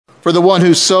For the one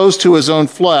who sows to his own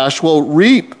flesh will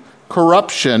reap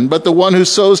corruption, but the one who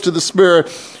sows to the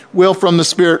Spirit will from the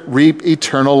Spirit reap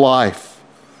eternal life.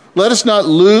 Let us not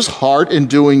lose heart in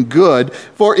doing good,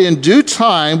 for in due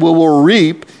time we will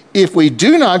reap if we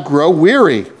do not grow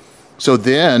weary. So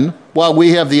then, while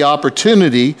we have the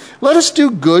opportunity, let us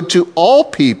do good to all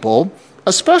people,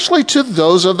 especially to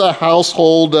those of the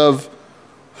household of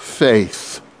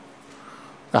faith.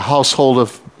 The household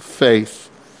of faith.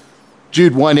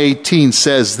 Jude 1:18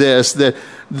 says this, that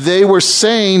they were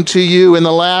saying to you in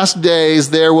the last days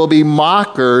there will be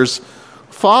mockers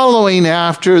following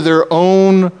after their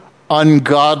own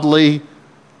ungodly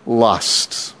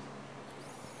lusts.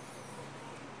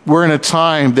 We're in a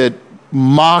time that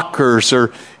mockers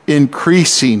are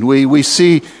increasing. We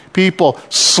see people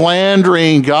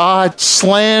slandering God,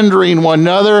 slandering one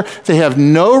another. They have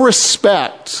no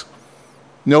respect,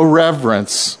 no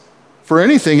reverence for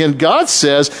anything. And God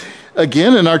says,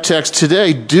 again in our text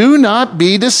today, do not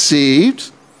be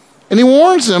deceived. And he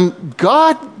warns them,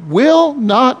 God will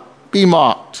not be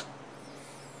mocked.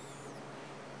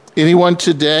 Anyone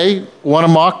today want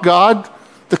to mock God?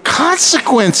 The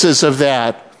consequences of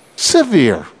that,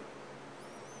 severe.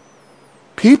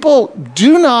 People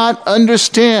do not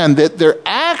understand that their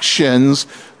actions,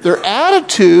 their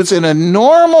attitudes in a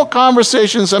normal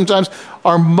conversation sometimes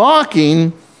are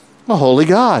mocking a holy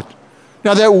God.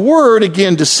 Now that word,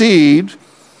 again, deceived,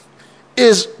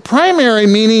 is primary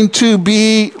meaning to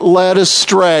be led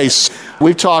astray.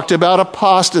 We've talked about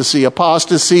apostasy.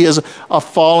 Apostasy is a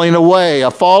falling away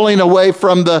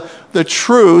from the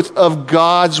truth of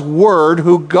God's word,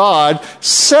 who God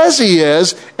says he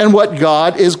is, and what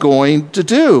God is going to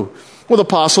do. Well, the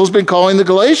apostle has been calling the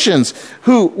Galatians,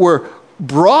 who were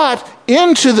brought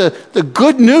into the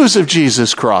good news of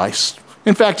Jesus Christ.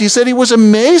 In fact, he said he was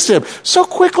amazed at him, so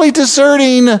quickly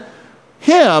deserting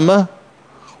him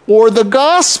or the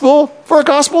gospel for a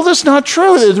gospel that's not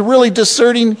true. They're really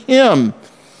deserting him.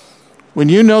 When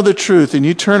you know the truth and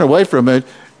you turn away from it,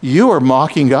 you are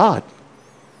mocking God.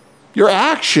 Your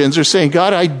actions are saying,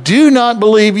 God, I do not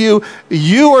believe you.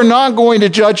 You are not going to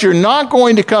judge. You're not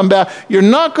going to come back. You're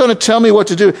not going to tell me what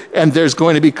to do. And there's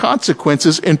going to be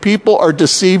consequences, and people are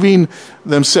deceiving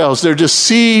themselves. They're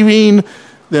deceiving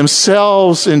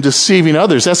themselves and deceiving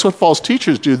others. That's what false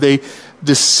teachers do. They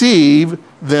deceive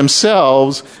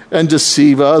themselves and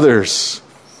deceive others.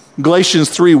 Galatians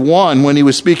 3:1, when he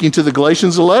was speaking to the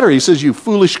Galatians, a letter, he says, you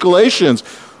foolish Galatians,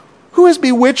 who has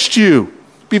bewitched you?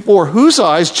 Before whose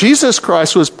eyes Jesus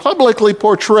Christ was publicly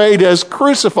portrayed as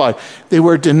crucified. They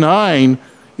were denying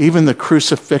even the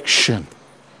crucifixion.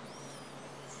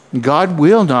 God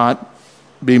will not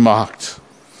be mocked.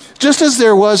 Just as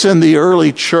there was in the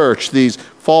early church, these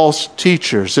false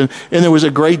teachers, and there was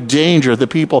a great danger of the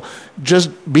people just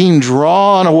being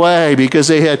drawn away because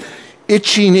they had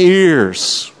itching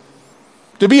ears.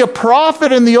 To be a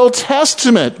prophet in the Old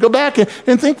Testament, go back and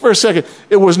think for a second,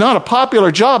 it was not a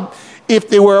popular job if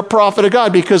they were a prophet of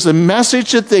God, because the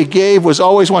message that they gave was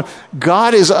always one: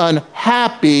 God is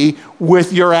unhappy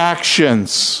with your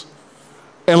actions.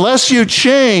 Unless you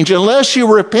change, unless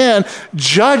you repent,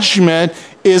 judgment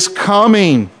is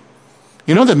coming.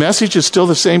 You know, the message is still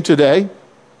the same today.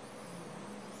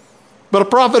 But a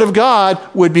prophet of God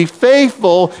would be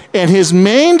faithful, and his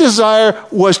main desire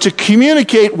was to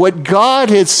communicate what God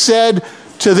had said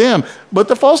to them. But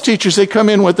the false teachers, they come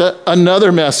in with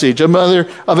another message, another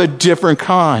of a different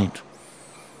kind.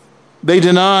 They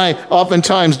deny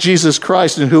oftentimes Jesus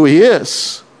Christ and who he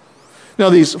is. Now,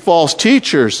 these false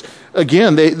teachers,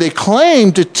 again, they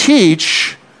claim to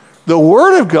teach the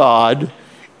Word of God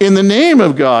in the name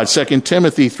of God. 2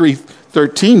 Timothy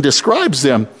 3:13 describes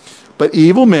them. But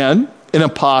evil men and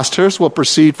impostors will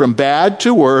proceed from bad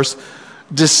to worse,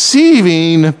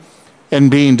 deceiving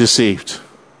and being deceived.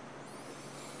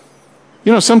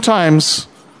 You know, sometimes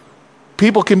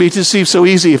people can be deceived so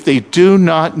easy if they do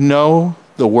not know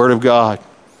the Word of God.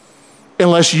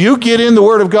 Unless you get in the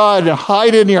Word of God and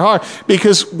hide it in your heart.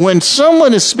 Because when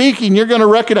someone is speaking, you're going to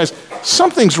recognize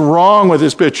something's wrong with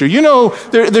this picture. You know,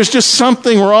 there's just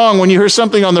something wrong when you hear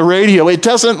something on the radio. It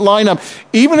doesn't line up.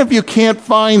 Even if you can't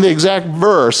find the exact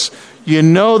verse, you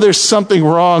know there's something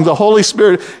wrong. The Holy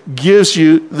Spirit gives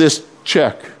you this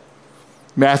check.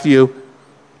 Matthew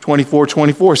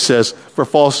 24:24 says, for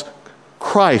false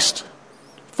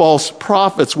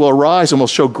prophets will arise and will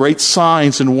show great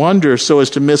signs and wonders so as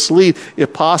to mislead,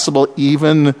 if possible,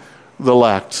 even the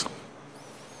elect.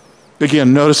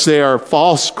 Again, notice they are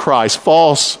false Christ,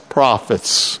 false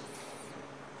prophets,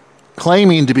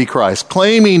 claiming to be Christ,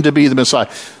 claiming to be the Messiah.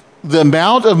 The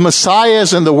amount of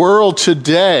messiahs in the world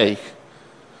today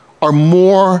are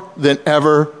more than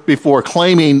ever before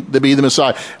claiming to be the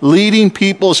Messiah, leading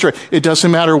people astray. It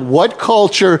doesn't matter what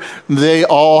culture, they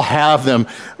all have them.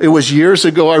 It was years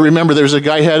ago, I remember there's a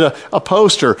guy who had a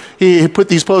poster. He put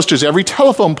these posters every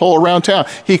telephone pole around town.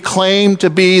 He claimed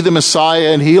to be the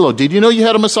Messiah in Hilo. Did you know you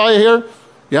had a Messiah here?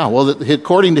 Yeah, well,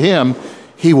 according to him,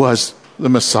 he was the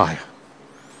Messiah.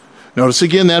 Notice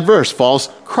again that verse, false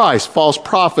Christ, false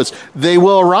prophets, they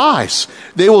will arise.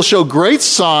 They will show great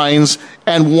signs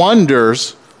and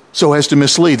wonders so as to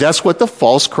mislead. That's what the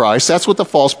false Christ, that's what the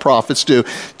false prophets do,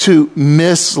 to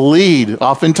mislead.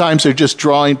 Oftentimes they're just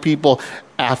drawing people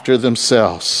after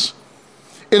themselves.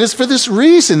 It is for this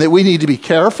reason that we need to be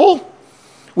careful.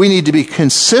 We need to be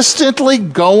consistently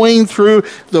going through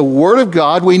the Word of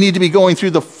God. We need to be going through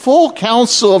the full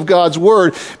counsel of God's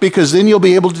Word, because then you'll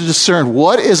be able to discern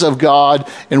what is of God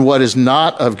and what is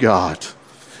not of God.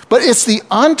 But it's the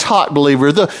untaught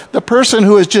believer, the person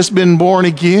who has just been born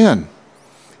again.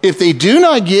 If they do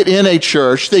not get in a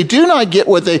church, they do not get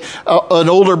with an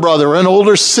older brother, an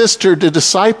older sister to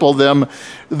disciple them,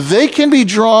 they can be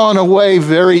drawn away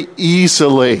very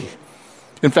easily.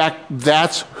 In fact,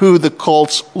 that's who the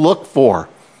cults look for.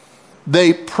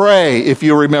 They prey, if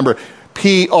you remember,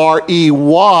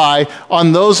 P-R-E-Y,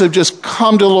 on those who have just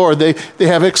come to the Lord. They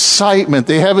have excitement,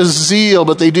 they have a zeal,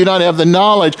 but they do not have the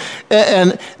knowledge.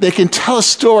 And they can tell a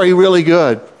story really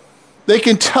good. They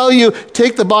can tell you,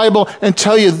 take the Bible and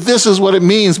tell you this is what it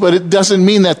means, but it doesn't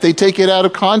mean that. They take it out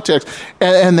of context.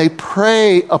 And they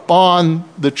prey upon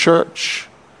the church.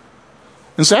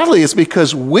 And sadly, it's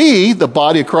because we, the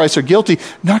body of Christ, are guilty,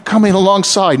 not coming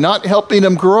alongside, not helping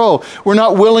them grow. We're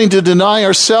not willing to deny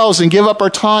ourselves and give up our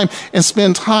time and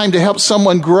spend time to help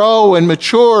someone grow and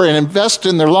mature and invest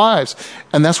in their lives.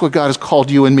 And that's what God has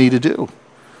called you and me to do.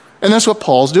 And that's what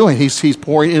Paul's doing. He's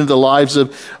pouring into the lives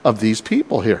of these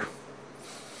people here.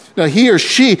 Now, he or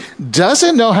she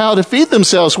doesn't know how to feed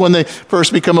themselves when they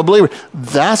first become a believer.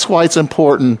 That's why it's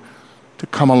important to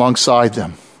come alongside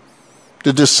them,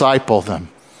 to disciple them,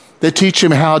 to teach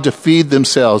them how to feed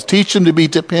themselves, teach them to be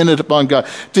dependent upon God,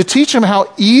 to teach them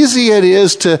how easy it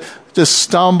is to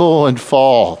stumble and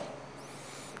fall,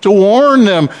 to warn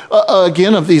them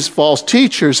again of these false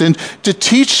teachers, and to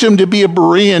teach them to be a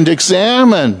Berean, to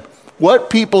examine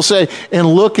what people say and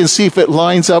look and see if it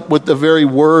lines up with the very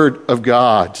word of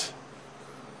God.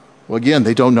 Well, again,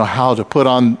 they don't know how to put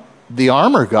on the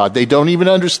armor of God. They don't even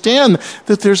understand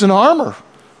that there's an armor.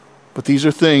 But these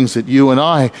are things that you and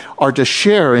I are to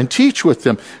share and teach with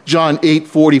them. John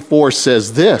 8:44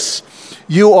 says this,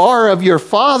 "You are of your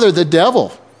father, the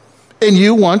devil, and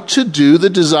you want to do the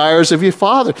desires of your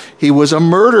father. He was a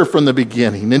murderer from the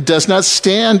beginning and does not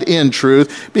stand in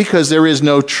truth, because there is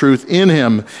no truth in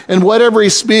him. And whatever he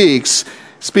speaks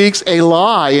a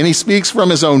lie, and he speaks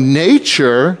from his own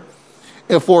nature,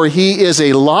 for he is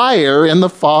a liar and the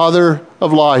father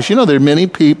of lies." You know, there are many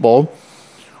people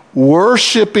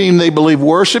they believe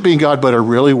worshiping God, but are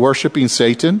really worshiping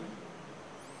Satan.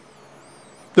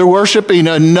 They're worshiping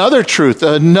another truth,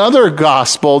 another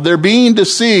gospel. They're being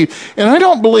deceived. And I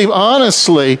don't believe,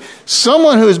 honestly,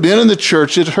 someone who has been in the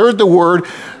church, that heard the word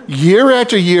year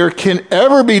after year, can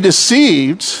ever be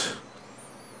deceived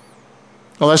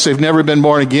unless they've never been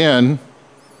born again.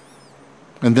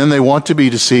 And then they want to be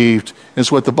deceived.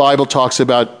 It's what the Bible talks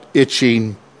about,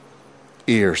 itching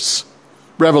ears.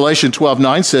 Revelation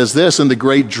 12:9 says this, "And the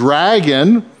great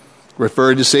dragon,"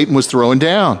 referring to Satan, "was thrown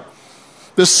down.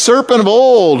 The serpent of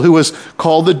old, who was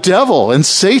called the devil and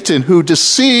Satan, who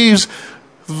deceives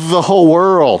the whole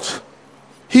world.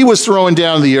 He was thrown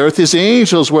down to the earth. His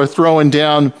angels were thrown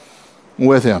down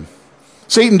with him."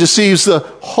 Satan deceives the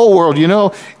whole world. You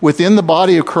know, within the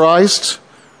body of Christ,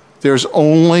 there's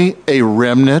only a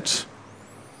remnant.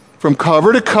 From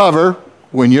cover to cover,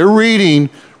 when you're reading,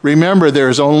 remember,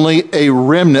 there's only a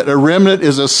remnant. A remnant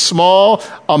is a small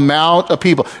amount of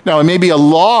people. Now, it may be a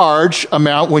large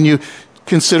amount when you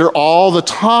consider all the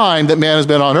time that man has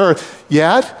been on earth,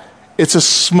 yet it's a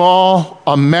small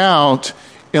amount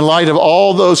in light of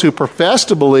all those who profess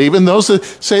to believe and those that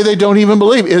say they don't even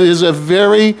believe. It is a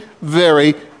very,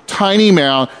 very tiny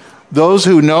amount, those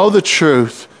who know the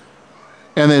truth,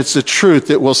 and it's the truth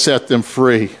that will set them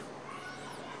free.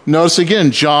 Notice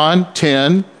again, John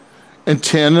 10 and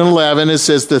 10 and 11, it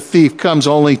says, "The thief comes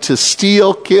only to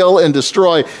steal, kill, and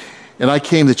destroy, and I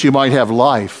came that you might have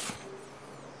life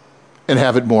and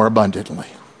have it more abundantly."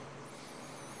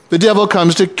 The devil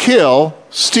comes to kill,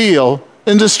 steal,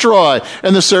 and destroy.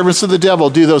 And the servants of the devil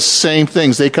do those same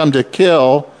things. They come to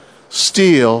kill,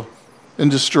 steal, and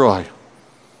destroy.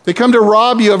 They come to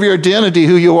rob you of your identity,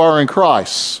 who you are in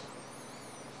Christ.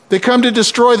 They come to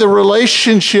destroy the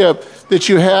relationship that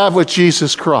you have with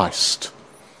Jesus Christ?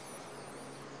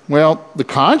 Well, the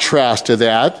contrast to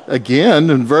that, again,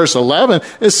 in verse 11,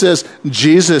 it says,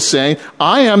 Jesus saying,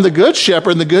 I am the good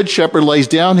shepherd, and the good shepherd lays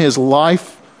down his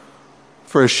life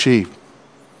for his sheep.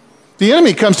 The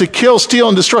enemy comes to kill, steal,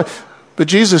 and destroy. But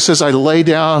Jesus says, I lay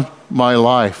down my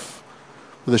life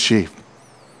for the sheep.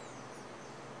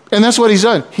 And that's what he's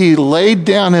done. He laid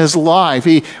down his life.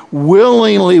 He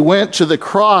willingly went to the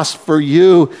cross for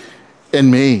you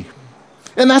and me.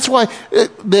 And that's why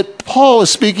that Paul is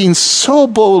speaking so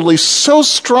boldly, so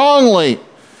strongly.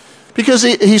 Because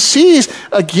he sees,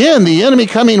 again, the enemy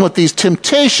coming with these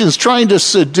temptations, trying to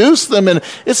seduce them. And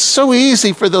it's so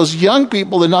easy for those young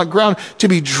people that are not grounded to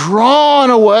be drawn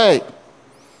away.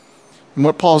 And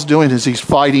what Paul's doing is he's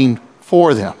fighting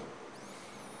for them,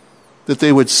 that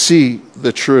they would see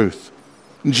the truth.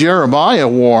 Jeremiah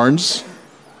warns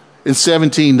in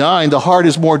 17:9, the heart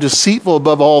is more deceitful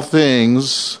above all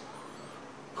things.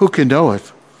 Who can know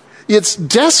it? It's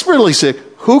desperately sick.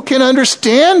 Who can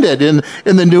understand it in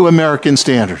the New American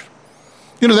Standard?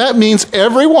 You know, that means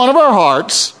every one of our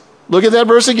hearts, look at that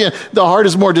verse again, the heart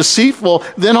is more deceitful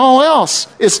than all else.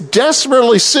 It's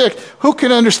desperately sick. Who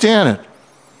can understand it?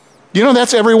 You know,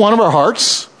 that's every one of our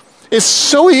hearts. It's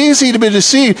so easy to be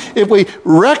deceived if we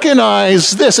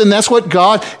recognize this, and that's what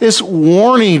God is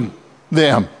warning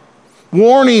them,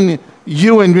 warning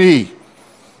you and me.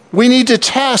 We need to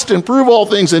test and prove all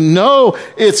things and know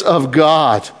it's of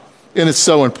God. And it's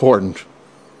so important.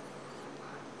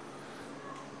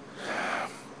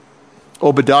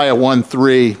 Obadiah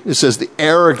 1:3, it says, the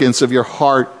arrogance of your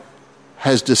heart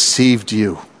has deceived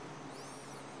you.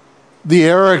 The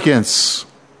arrogance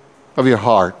of your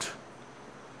heart.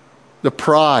 The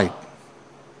pride.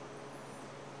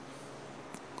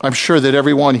 I'm sure that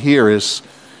everyone here is,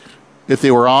 if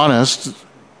they were honest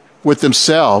with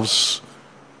themselves,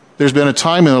 there's been a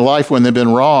time in their life when they've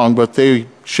been wrong, but they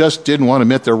just didn't want to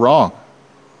admit they're wrong.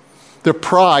 Their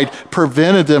pride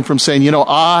prevented them from saying, you know,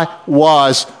 I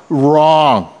was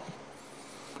wrong.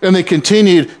 And they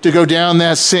continued to go down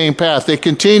that same path. They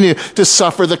continue to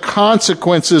suffer the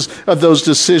consequences of those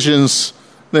decisions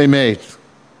they made.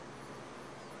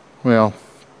 Well,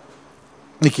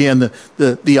 again,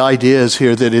 the idea is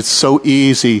here that it's so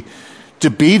easy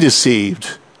to be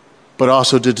deceived, but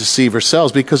also to deceive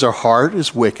ourselves, because our heart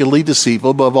is wickedly deceitful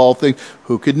above all things.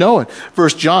 Who could know it? 1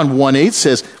 John 1:8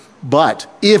 says, but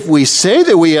if we say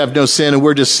that we have no sin and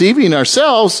we're deceiving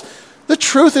ourselves, the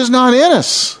truth is not in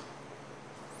us.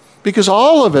 Because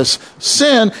all of us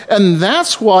sin, and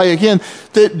that's why, again,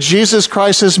 that Jesus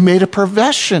Christ has made a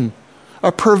provision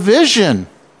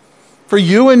for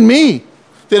you and me,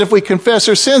 that if we confess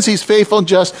our sins, he's faithful and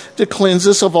just to cleanse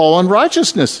us of all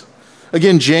unrighteousness.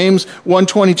 Again, James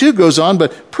 1:22 goes on,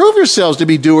 but prove yourselves to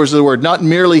be doers of the word, not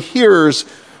merely hearers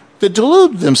that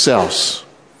delude themselves.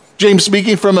 James,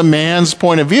 speaking from a man's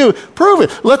point of view, prove it.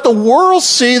 Let the world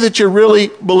see that you're really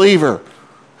a believer.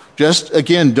 Just,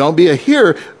 again, don't be a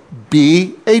hearer,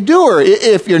 be a doer.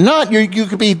 If you're not, you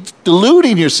could be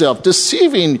deluding yourself,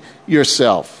 deceiving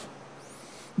yourself.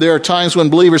 There are times when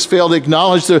believers fail to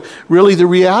acknowledge the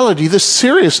reality, the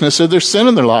seriousness of their sin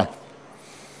in their life.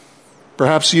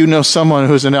 Perhaps you know someone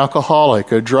who's an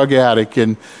alcoholic, a drug addict,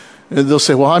 and they'll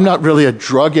say, well, I'm not really a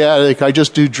drug addict. I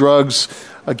just do drugs,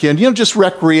 again, just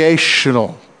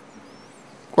recreational.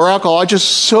 Or alcohol, I just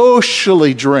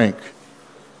socially drink.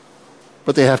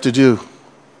 But they have to do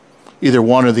either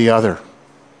one or the other.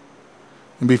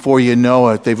 And before you know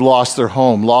it, they've lost their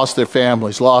home, lost their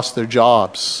families, lost their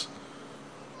jobs.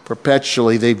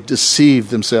 Perpetually, they've deceived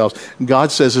themselves. God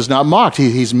says it's not mocked.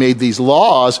 He's made these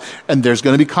laws, and there's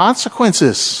going to be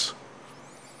consequences.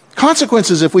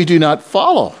 Consequences if we do not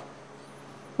follow.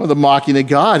 Well, the mocking of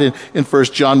God in 1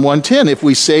 John 1:10. If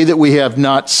we say that we have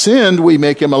not sinned, we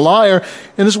make him a liar,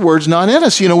 and his word's not in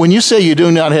us. When you say you do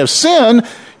not have sin,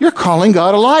 you're calling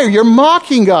God a liar. You're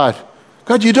mocking God.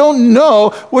 God, you don't know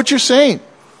what you're saying.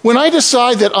 When I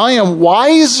decide that I am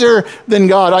wiser than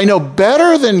God, I know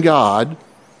better than God,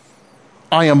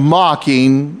 I am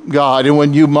mocking God. And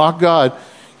when you mock God,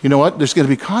 you know what? There's going to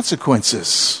be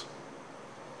consequences.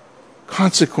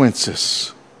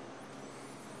 Consequences.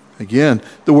 Again,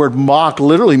 the word mock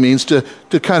literally means to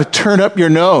kind of turn up your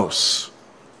nose.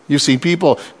 You've seen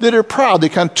people that are proud. They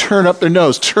kind of turn up their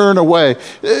nose, turn away.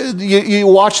 You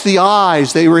watch the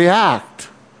eyes. They react.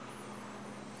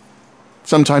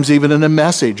 Sometimes even in a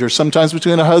message, or sometimes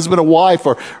between a husband and wife,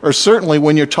 or certainly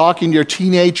when you're talking to your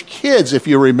teenage kids, if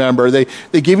you remember, they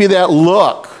give you that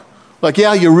look, like,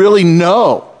 yeah, you really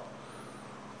know.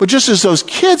 But just as those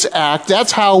kids act,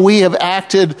 that's how we have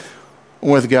acted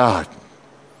with God.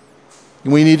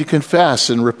 We need to confess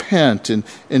and repent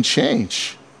and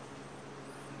change.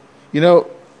 You know,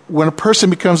 when a person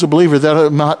becomes a believer, they're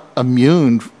not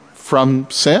immune from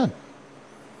sin.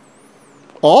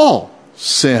 All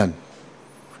sin.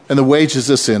 And the wages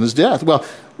of sin is death. Well,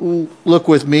 look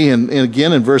with me, and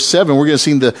again in verse 7, we're going to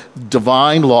see the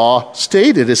divine law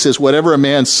stated. It says, whatever a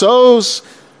man sows,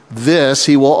 this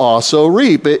he will also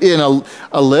reap. In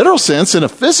a literal sense, in a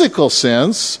physical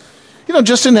sense, you know,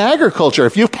 just in agriculture,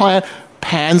 if you plant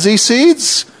pansy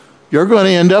seeds, you're going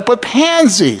to end up with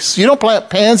pansies. You don't plant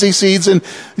pansy seeds and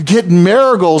get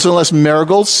marigolds unless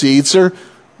marigold seeds are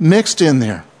mixed in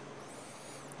there.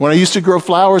 When I used to grow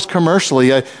flowers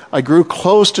commercially, I grew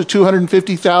close to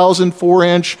 250,000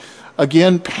 4-inch,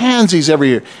 again, pansies every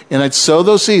year. And I'd sow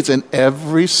those seeds, and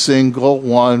every single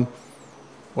one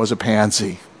was a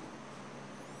pansy.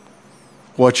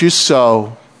 What you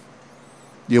sow,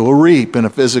 you will reap in a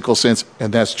physical sense,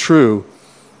 and that's true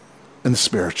in the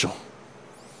spiritual.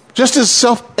 Just as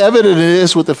self-evident it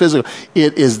is with the physical,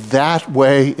 it is that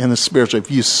way in the spiritual. If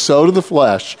you sow to the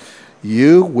flesh,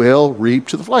 you will reap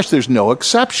to the flesh. There's no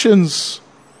exceptions.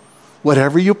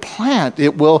 Whatever you plant,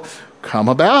 it will come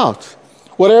about.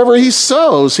 Whatever he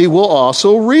sows, he will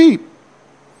also reap.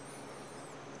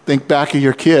 Think back of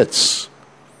your kids.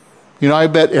 You know, I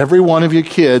bet every one of your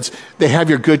kids, they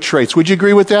have your good traits. Would you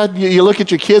agree with that? You look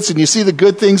at your kids and you see the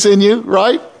good things in you,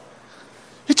 right?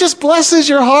 It just blesses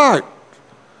your heart.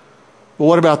 But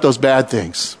what about those bad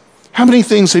things? How many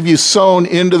things have you sown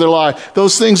into their life?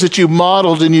 Those things that you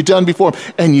modeled and you've done before,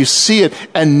 and you see it,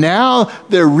 and now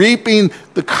they're reaping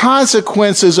the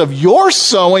consequences of your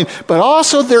sowing, but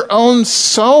also their own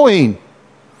sowing.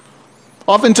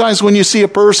 Oftentimes when you see a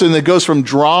person that goes from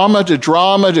drama to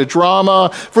drama to drama,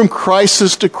 from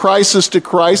crisis to crisis to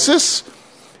crisis,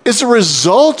 it's a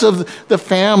result of the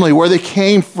family, where they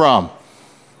came from,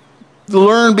 the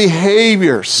learned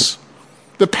behaviors,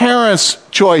 the parents'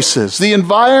 choices, the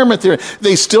environment they're in.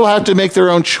 They still have to make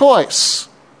their own choice.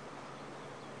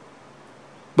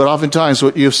 But oftentimes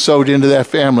what you've sowed into that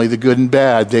family, the good and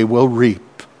bad, they will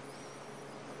reap.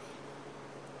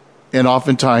 And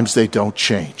oftentimes they don't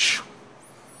change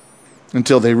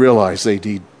until they realize they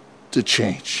need to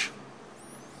change.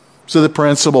 So the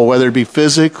principle, whether it be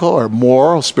physical or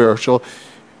moral, spiritual,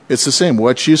 it's the same.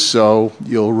 What you sow,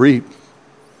 you'll reap.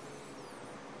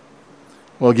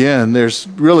 Well, again, there's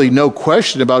really no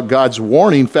question about God's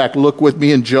warning. In fact, look with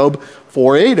me in Job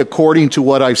 4:8. According to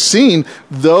what I've seen,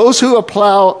 those who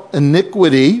plow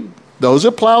iniquity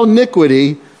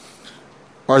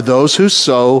are those who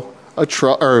sow a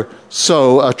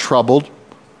troubled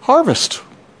harvest.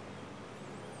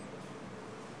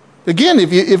 Again,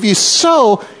 if you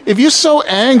sow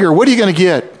anger, what are you going to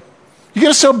get? You're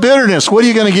going to sow bitterness. What are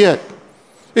you going to get?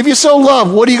 If you sow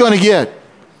love, what are you going to get?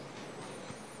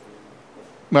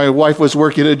 My wife was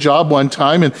working at a job one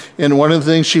time, and one of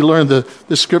the things she learned,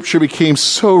 the scripture became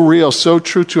so real, so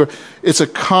true to her. It's a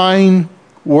kind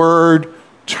word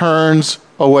turns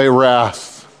away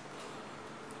wrath.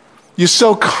 You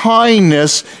sow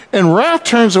kindness, and wrath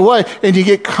turns away, and you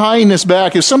get kindness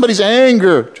back. If somebody's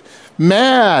angered,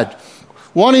 mad,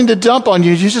 wanting to dump on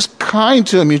you, you're just kind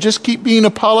to them. You just keep being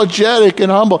apologetic and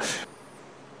humble.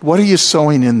 What are you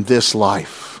sowing in this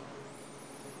life?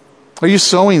 Are you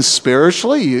sowing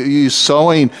spiritually? Are you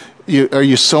sowing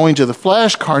to the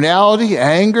flesh, carnality,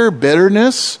 anger,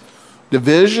 bitterness,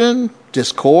 division,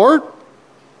 discord?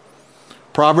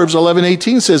 Proverbs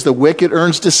 11:18 says, the wicked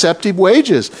earns deceptive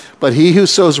wages, but he who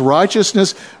sows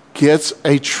righteousness gets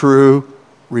a true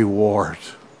reward.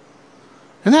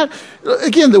 And that,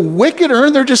 again, the wicked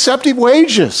earn their deceptive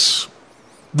wages.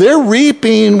 They're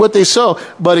reaping what they sow.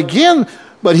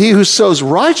 But he who sows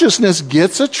righteousness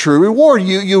gets a true reward.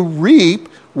 You reap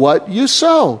what you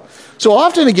sow. So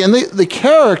often, again, the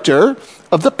character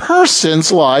of the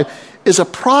person's life is a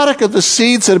product of the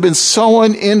seeds that have been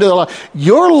sown into their life.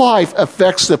 Your life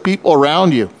affects the people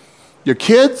around you. Your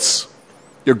kids,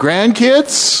 your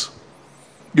grandkids,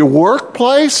 your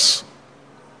workplace.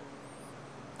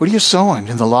 What are you sowing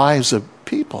in the lives of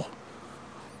people?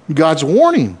 God's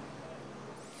warning.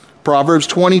 Proverbs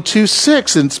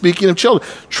 22:6, and speaking of children,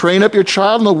 train up your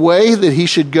child in the way that he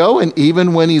should go, and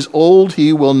even when he's old,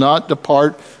 he will not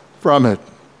depart from it.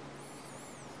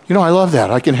 You know, I love that.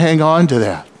 I can hang on to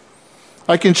that.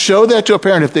 I can show that to a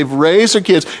parent if they've raised their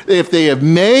kids, if they have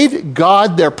made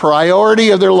God their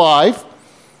priority of their life,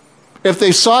 if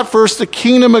they sought first the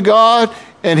kingdom of God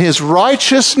and his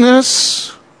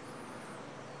righteousness,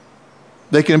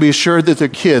 they can be assured that their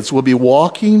kids will be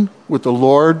walking with the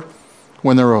Lord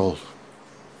when they're old.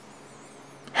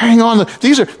 Hang on.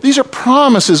 These are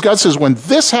promises. God says, when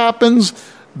this happens,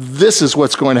 this is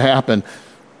what's going to happen.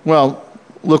 Well,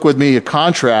 look with me a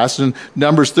contrast in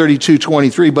Numbers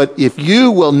 32:23. But if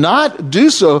you will not do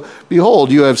so,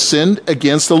 behold, you have sinned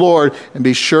against the Lord, and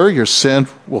be sure your sin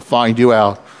will find you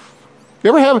out. You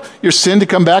ever have your sin to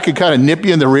come back and kind of nip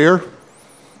you in the rear?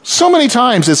 So many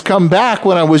times it's come back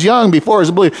when I was young, before I was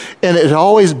a believer, and it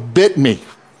always bit me.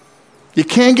 You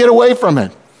can't get away from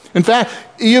it. In fact,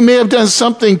 you may have done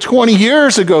something 20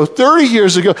 years ago, 30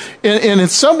 years ago, and in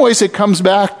some ways it comes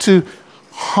back to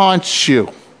haunt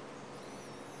you.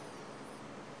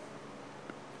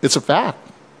 It's a fact.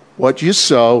 What you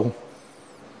sow,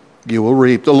 you will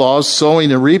reap. The law of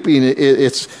sowing and reaping,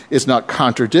 it's not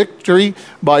contradictory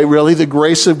by really the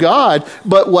grace of God.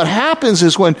 But what happens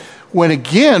is when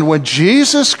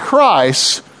Jesus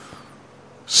Christ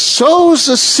sows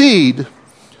a seed,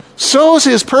 sows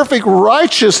his perfect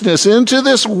righteousness into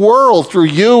this world through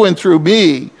you and through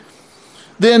me,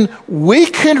 then we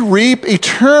can reap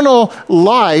eternal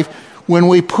life when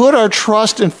we put our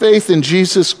trust and faith in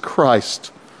Jesus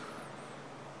Christ.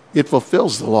 It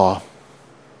fulfills the law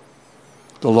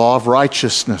of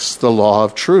righteousness, the law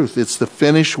of truth. It's the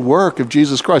finished work of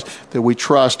Jesus Christ that we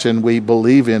trust and we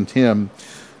believe in him.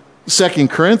 2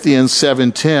 Corinthians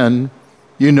 7:10,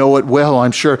 you know it well,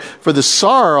 I'm sure. For the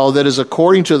sorrow that is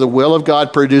according to the will of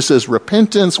God produces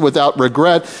repentance without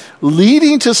regret,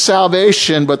 leading to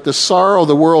salvation, but the sorrow of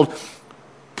the world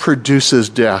produces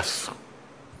death.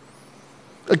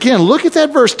 Again, look at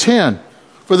that verse 10.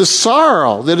 For the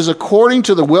sorrow that is according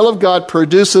to the will of God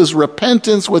produces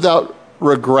repentance without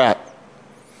regret.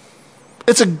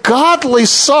 It's a godly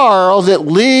sorrow that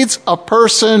leads a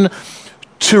person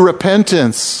to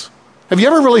repentance. Have you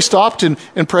ever really stopped and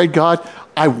prayed, God,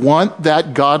 I want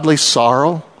that godly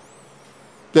sorrow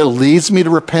that leads me to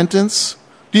repentance?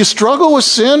 Do you struggle with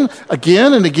sin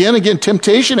again and again and again,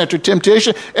 temptation after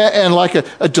temptation, and like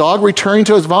a dog returning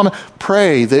to his vomit?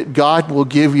 Pray that God will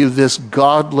give you this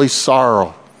godly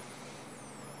sorrow.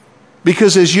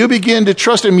 Because as you begin to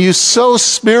trust him, you sow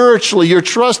spiritually, you're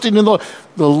trusting in the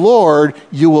Lord,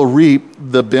 you will reap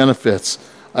the benefits.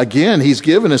 Again, he's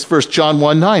given us 1 John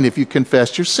 1:9, if you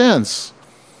confess your sins,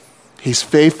 he's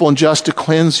faithful and just to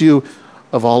cleanse you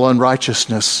of all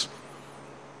unrighteousness.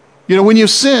 You know, when you've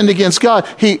sinned against God,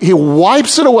 he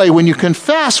wipes it away. When you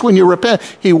confess, when you repent,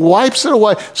 he wipes it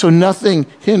away, so nothing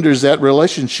hinders that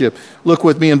relationship. Look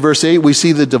with me in verse 8. We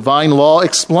see the divine law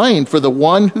explained. For the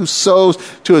one who sows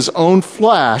to his own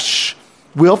flesh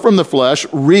will from the flesh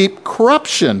reap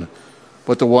corruption,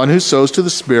 but the one who sows to the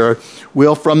Spirit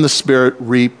will from the Spirit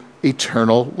reap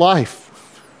eternal life.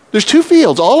 There's two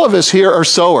fields. All of us here are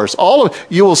sowers.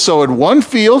 You will sow in one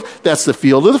field, that's the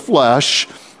field of the flesh,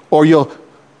 or you'll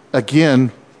again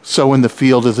sow in the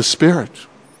field of the Spirit.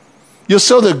 You'll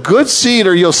sow the good seed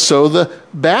or you'll sow the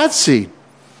bad seed.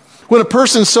 When a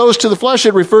person sows to the flesh,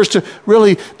 it refers to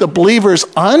really the believer's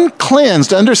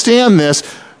uncleansed, understand this,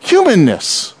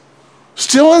 humanness.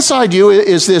 Still inside you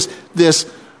is this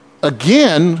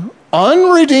again,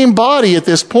 unredeemed body at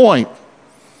this point.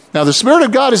 Now, the Spirit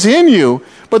of God is in you,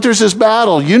 but there's this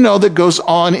battle, that goes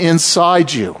on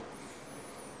inside you.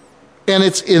 And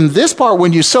it's in this part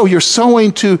when you sow, you're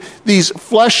sowing to these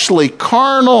fleshly,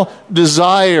 carnal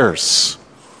desires,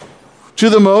 to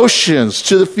the emotions,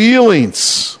 to the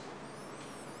feelings.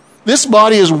 This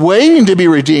body is waiting to be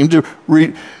redeemed,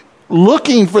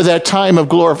 looking for that time of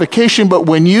glorification. But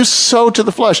when you sow to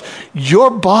the flesh,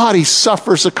 your body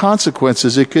suffers the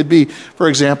consequences. It could be, for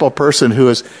example, a person who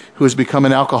has become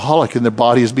an alcoholic and their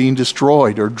body is being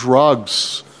destroyed, or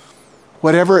drugs,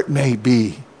 whatever it may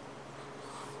be.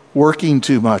 Working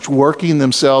too much, working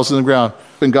themselves in the ground.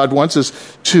 And God wants us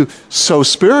to sow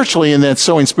spiritually, and that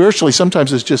sowing spiritually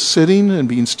sometimes is just sitting and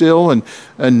being still and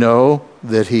know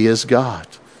that he is God.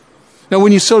 Now,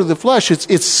 when you sow to the flesh,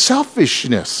 it's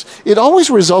selfishness. It always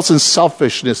results in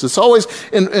selfishness. It's always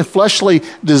in fleshly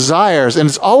desires, and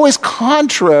it's always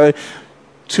contrary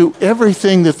to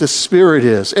everything that the Spirit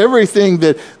is, everything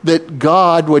that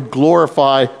God would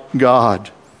glorify God.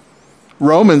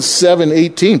 Romans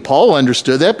 7:18, Paul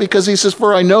understood that because he says,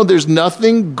 for I know there's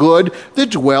nothing good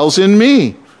that dwells in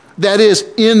me. That is,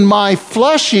 in my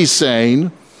flesh, he's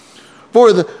saying,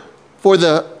 for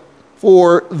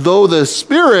though the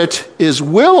Spirit is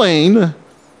willing,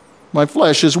 my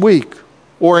flesh is weak.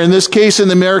 Or in this case, in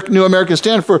the New American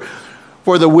Standard,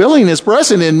 for the willing is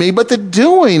present in me, but the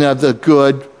doing of the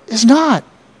good is not.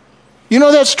 You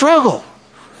know that struggle.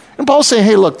 And Paul's saying,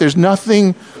 hey, look, there's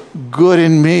nothing good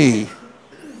in me.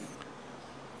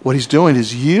 What he's doing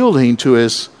is yielding to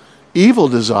his evil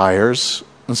desires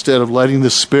instead of letting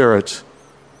the Spirit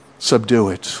subdue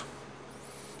it.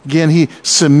 Again, he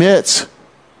submits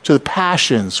to the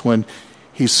passions when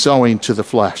he's sowing to the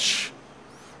flesh.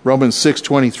 Romans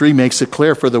 6:23 makes it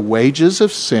clear, for the wages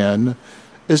of sin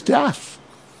is death.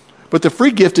 But the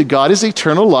free gift of God is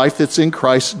eternal life that's in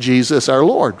Christ Jesus our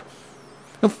Lord.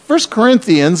 Now, 1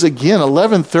 Corinthians, again,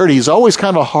 11:30 is always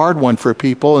kind of a hard one for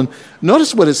people. And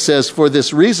notice what it says, for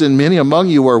this reason, many among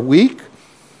you are weak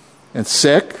and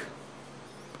sick,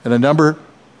 and a number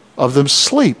of them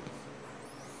sleep.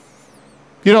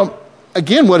 You know,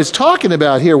 again, what it's talking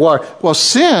about here, while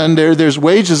sin, there's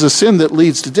wages of sin that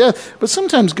leads to death, but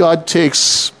sometimes God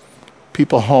takes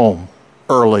people home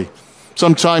early.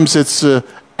 Sometimes it's an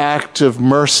act of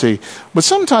mercy. But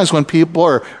sometimes when people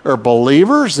are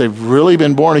believers, they've really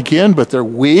been born again, but they're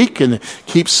weak and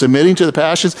keep submitting to the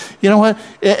passions, you know what?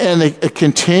 And they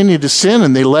continue to sin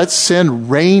and they let sin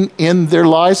reign in their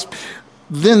lives,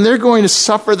 then they're going to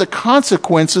suffer the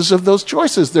consequences of those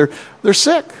choices. They're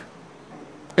sick.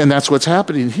 And that's what's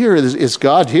happening here. Is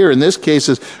God here in this case?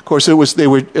 Of course, they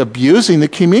were abusing the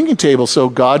communion table, so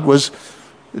God was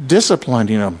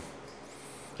disciplining them.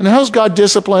 And how's God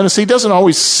discipline us? He doesn't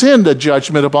always send a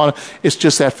judgment upon it. It's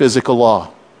just that physical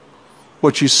law.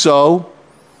 What you sow,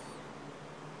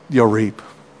 you'll reap.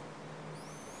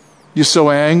 You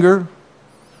sow anger,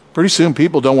 pretty soon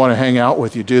people don't want to hang out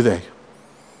with you, do they?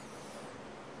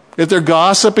 If they're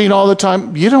gossiping all the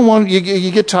time,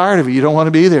 you get tired of it. You don't want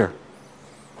to be there.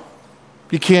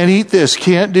 You can't eat this,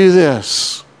 can't do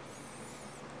this.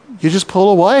 You just pull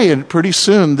away, and pretty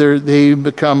soon they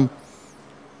become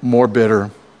more bitter.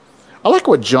 I like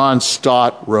what John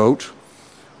Stott wrote,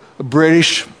 a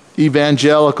British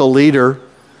evangelical leader.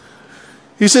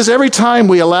 He says, every time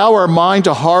we allow our mind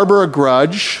to harbor a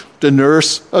grudge, to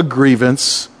nurse a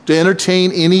grievance, to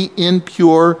entertain any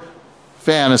impure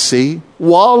fantasy,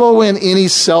 wallow in any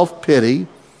self-pity,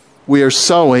 we are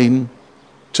sowing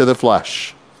to the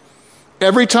flesh.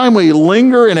 Every time we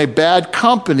linger in a bad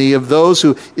company of those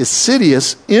who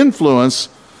insidious influence,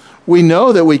 we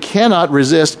know that we cannot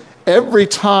resist. Every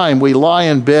time we lie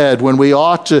in bed when we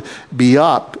ought to be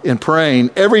up and praying,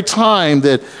 every time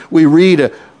that we read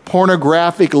a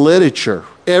pornographic literature,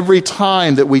 every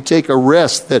time that we take a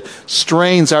risk that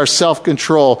strains our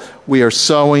self-control, we are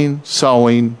sowing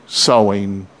to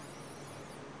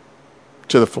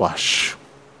the flesh.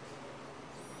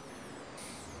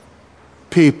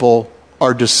 People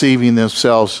are deceiving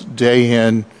themselves day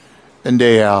in and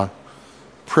day out,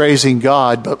 praising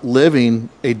God, but living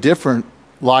a different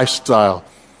lifestyle,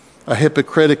 a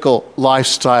hypocritical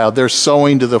lifestyle. They're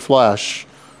sowing to the flesh.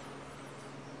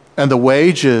 And the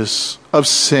wages of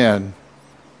sin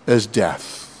is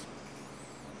death.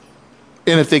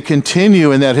 And if they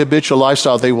continue in that habitual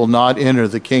lifestyle, they will not enter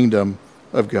the kingdom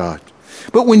of God.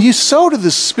 But when you sow to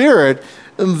the Spirit,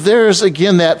 there's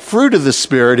again that fruit of the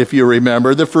Spirit, if you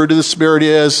remember. The fruit of the Spirit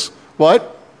is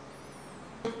what?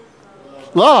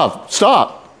 Love.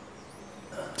 Stop.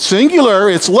 Singular,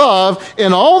 it's love,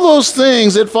 and all those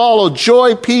things that follow: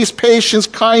 joy, peace, patience,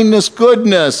 kindness,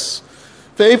 goodness,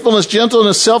 faithfulness,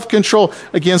 gentleness, self-control.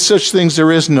 Against such things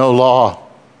there is no law.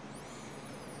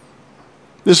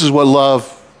 This is what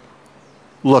love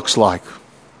looks like.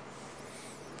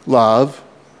 Love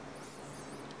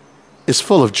is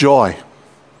full of joy.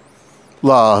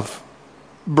 Love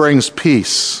brings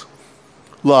peace.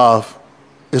 Love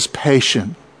is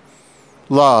patient.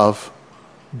 Love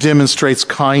demonstrates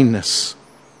kindness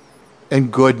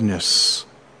and goodness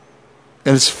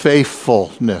and its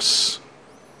faithfulness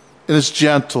and its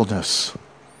gentleness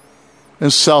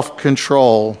and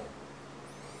self-control.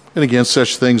 And against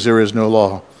such things there is no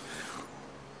law.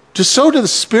 To sow to the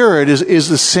Spirit is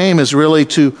the same as really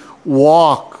to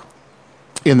walk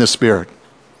in the Spirit.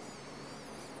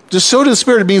 To sow to the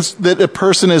Spirit means that a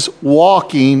person is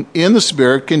walking in the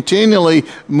Spirit, continually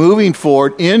moving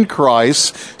forward in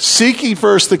Christ, seeking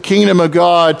first the kingdom of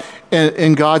God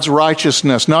and God's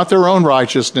righteousness, not their own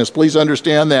righteousness. Please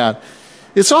understand that.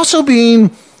 It's also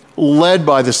being led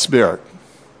by the Spirit.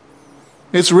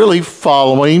 It's really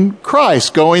following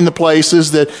Christ, going the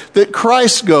places that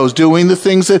Christ goes, doing the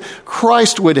things that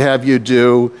Christ would have you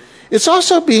do. It's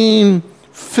also being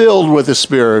filled with the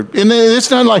Spirit. And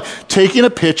it's not like taking a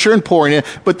pitcher and pouring it,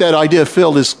 but that idea of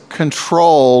filled is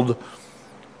controlled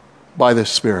by the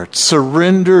Spirit.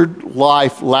 Surrendered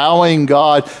life, allowing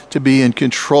God to be in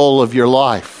control of your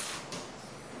life.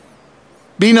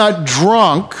 Be not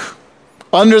drunk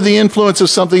under the influence of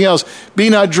something else. Be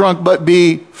not drunk, but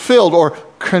be filled or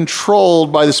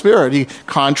controlled by the Spirit. He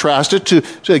contrasted to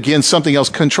again, something else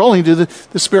controlling. The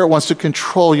Spirit wants to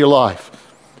control your life.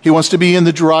 He wants to be in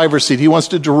the driver's seat. He wants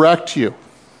to direct you.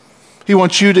 He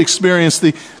wants you to experience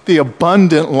the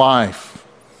abundant life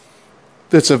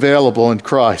that's available in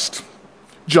Christ.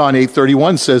 John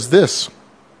 8:31 says this,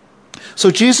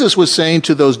 So Jesus was saying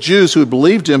to those Jews who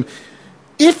believed him,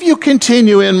 if you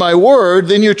continue in my word,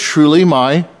 then you're truly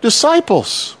my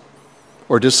disciples,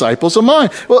 or disciples of mine.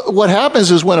 Well, what happens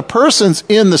is when a person's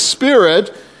in the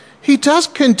Spirit, he does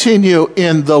continue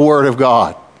in the word of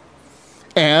God.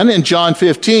 And in John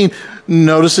 15,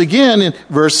 notice again in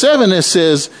verse 7, it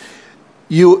says,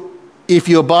 if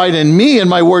you abide in me and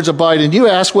my words abide in you,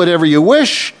 ask whatever you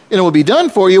wish and it will be done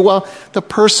for you. Well, the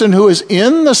person who is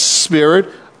in the Spirit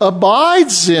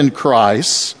abides in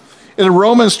Christ. In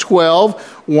Romans 12,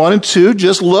 1 and 2,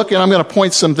 just look, and I'm going to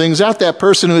point some things out. That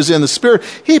person who is in the Spirit,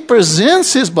 he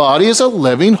presents his body as a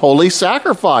living, holy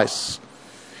sacrifice.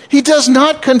 He does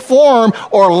not conform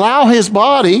or allow his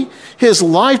body, his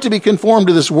life to be conformed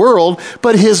to this world,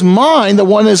 but his mind, the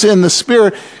one is in the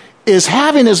Spirit, is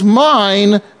having his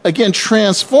mind, again,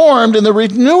 transformed in the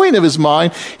renewing of his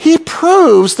mind. He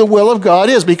proves the will of God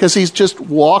is because he's just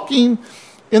walking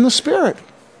in the Spirit.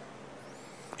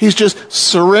 He's just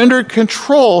surrendered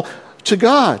control to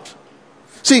God.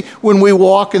 See, when we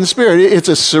walk in the Spirit, it's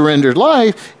a surrendered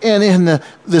life, and in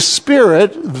the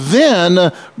Spirit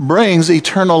then brings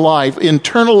eternal life.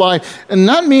 Eternal life, and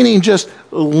not meaning just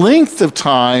length of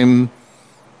time,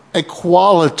 a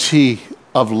quality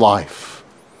of life.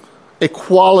 A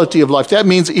quality of life. That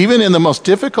means even in the most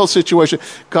difficult situation,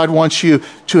 God wants you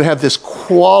to have this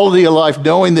quality of life,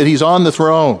 knowing that he's on the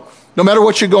throne. No matter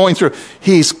what you're going through,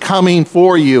 he's coming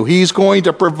for you. He's going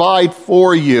to provide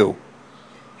for you.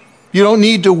 You don't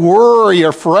need to worry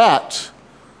or fret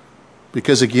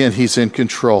because, again, he's in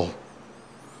control.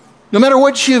 No matter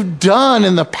what you've done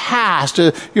in the past,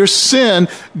 your sin,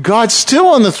 God's still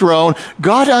on the throne.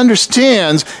 God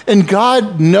understands, and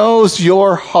God knows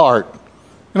your heart.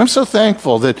 And I'm so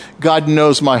thankful that God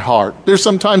knows my heart. There's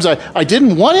sometimes I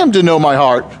didn't want him to know my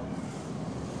heart.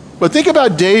 But think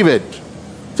about David.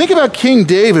 Think about King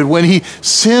David when he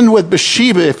sinned with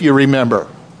Bathsheba, if you remember.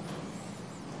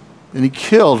 And he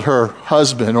killed her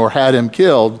husband, or had him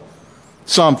killed.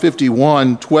 Psalm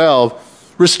 51:12,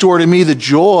 restore to me the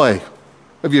joy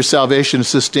of your salvation and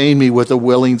sustain me with a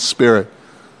willing spirit.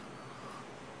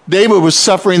 David was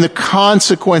suffering the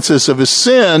consequences of his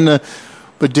sin,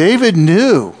 but David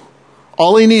knew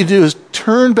all he needed to do is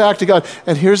turn back to God.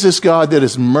 And here's this God that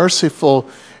is merciful,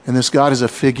 and this God is a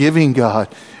forgiving God,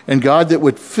 and God that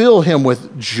would fill him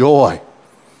with joy,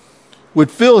 would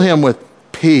fill him with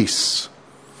peace.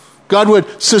 God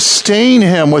would sustain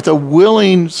him with a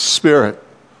willing spirit.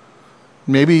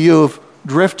 Maybe you've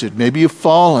drifted, maybe you've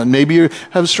fallen, maybe you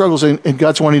have struggles, and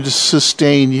God's wanting to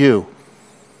sustain you.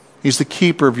 He's the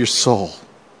keeper of your soul.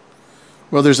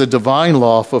 Well, there's a divine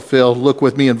law fulfilled. Look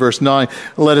with me in verse 9.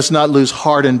 Let us not lose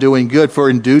heart in doing good, for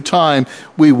in due time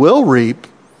we will reap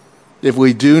if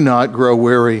we do not grow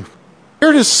weary.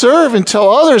 We're to serve and tell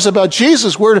others about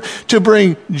Jesus. We're to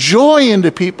bring joy into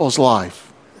people's life.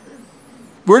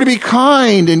 We're to be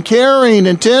kind and caring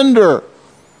and tender.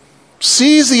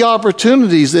 Seize the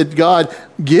opportunities that God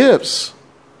gives.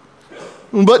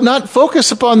 But not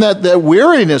focus upon that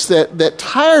weariness, that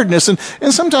tiredness. And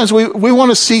sometimes we want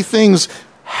to see things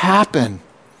happen.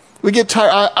 We get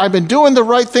tired. I've been doing the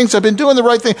right things. I've been doing the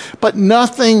right thing. But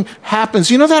nothing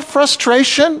happens. You know that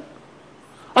frustration?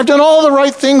 I've done all the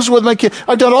right things with my kid.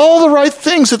 I've done all the right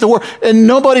things at the work. And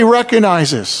nobody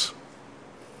recognizes.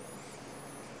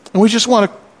 And we just want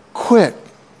to quit.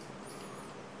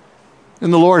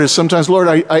 And the Lord is sometimes, Lord,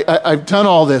 I've done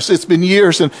all this. It's been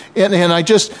years. And I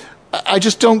just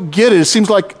don't get it. It seems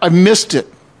like I missed it.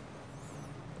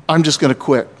 I'm just going to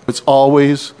quit. It's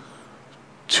always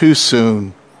too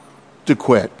soon to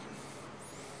quit.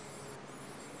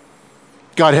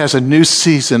 God has a new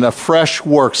season, a fresh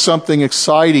work, something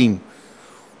exciting,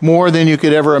 more than you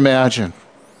could ever imagine.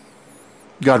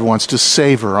 God wants to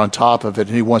savor on top of it,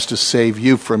 and he wants to save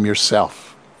you from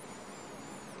yourself,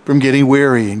 from getting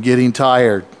weary and getting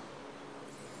tired.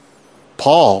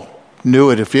 Paul knew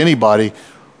it, if anybody.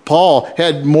 Paul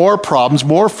had more problems,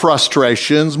 more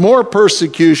frustrations, more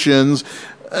persecutions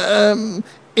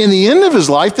in the end of his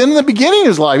life than in the beginning of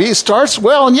his life. He starts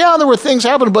well, and there were things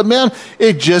happening, but man,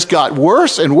 it just got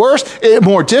worse and worse,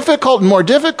 more difficult and more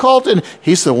difficult, and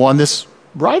he's the one that's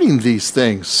writing these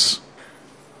things.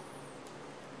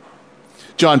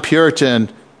 John Puritan,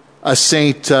 a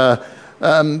saint,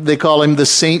 they call him the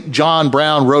Saint John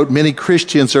Brown, wrote, many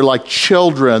Christians are like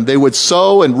children. They would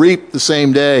sow and reap the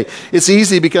same day. It's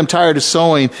easy to become tired of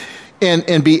sowing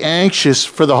and be anxious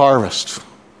for the harvest.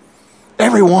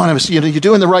 Every one of us, you're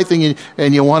doing the right thing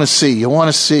and you want to see.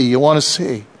 And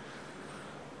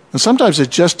sometimes it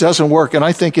just doesn't work. And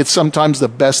I think it's sometimes the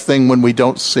best thing when we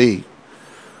don't see.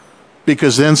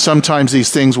 Because then sometimes these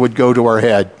things would go to our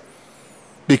head.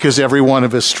 because every one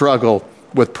of us struggle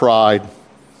with pride.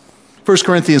 1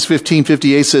 Corinthians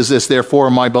 15:58 says this, therefore,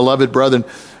 my beloved brethren,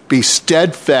 be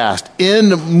steadfast,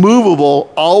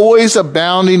 immovable, always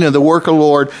abounding in the work of the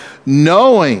Lord,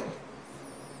 knowing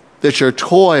that your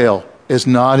toil is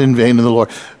not in vain in the Lord.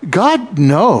 God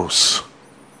knows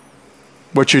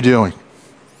what you're doing.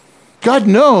 God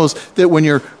knows that when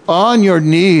you're on your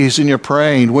knees and you're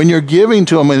praying, when you're giving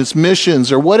to Him in His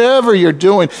missions or whatever you're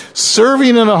doing,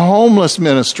 serving in a homeless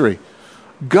ministry,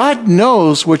 God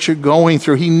knows what you're going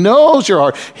through. He knows your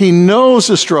heart. He knows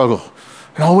the struggle.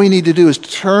 And all we need to do is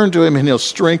turn to Him and He'll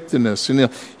strengthen us and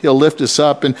He'll lift us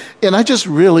up. And I just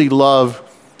really love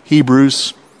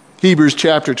Hebrews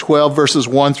chapter 12, verses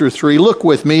 1 through 3. Look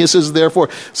with me. It says, therefore,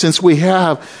 since we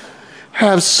have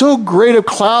so great a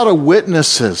cloud of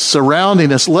witnesses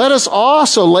surrounding us, let us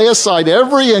also lay aside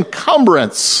every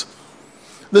encumbrance,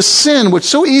 the sin which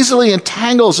so easily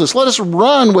entangles us. Let us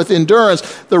run with endurance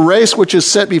the race which is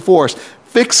set before us,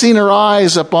 fixing our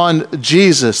eyes upon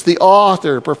Jesus, the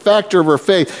author, perfecter of our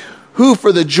faith, who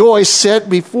for the joy set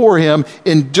before Him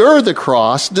endured the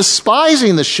cross,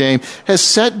 despising the shame, has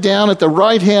sat down at the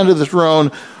right hand of the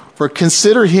throne. For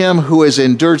consider Him who has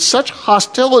endured such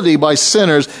hostility by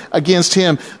sinners against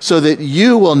Him, so that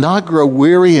you will not grow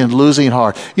weary and losing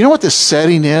heart. You know what the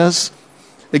setting is?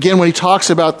 Again, when he talks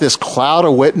about this cloud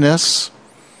of witness,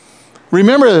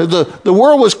 remember the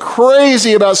world was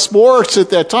crazy about sports at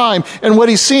that time, and what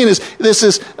he's seeing is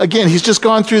again, he's just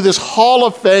gone through this hall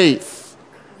of faith.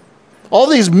 All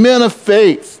these men of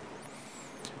faith.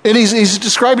 And he's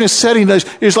describing a setting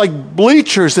there's like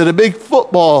bleachers at a big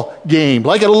football game,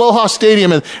 like at Aloha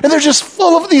Stadium, and they're just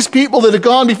full of these people that have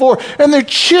gone before, and they're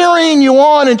cheering you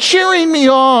on and cheering me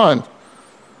on.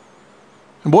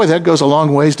 And boy, that goes a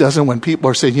long ways, doesn't it, when people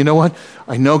are saying, you know what,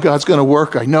 I know God's going to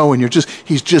work, I know, and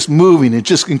He's just moving and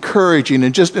just encouraging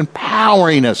and just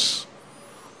empowering us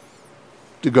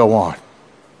to go on.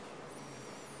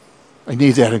 I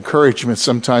need that encouragement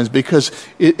sometimes because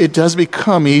it does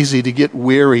become easy to get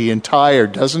weary and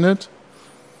tired, doesn't it?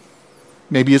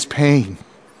 Maybe it's pain.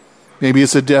 Maybe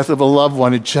it's the death of a loved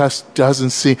one. It just doesn't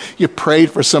seem. You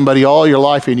prayed for somebody all your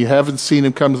life and you haven't seen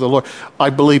him come to the Lord. I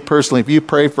believe personally, if you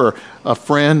pray for a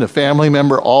friend, a family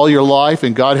member all your life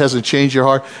and God hasn't changed your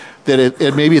heart,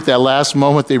 that maybe at that last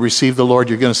moment they receive the Lord,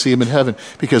 you're going to see Him in heaven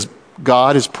because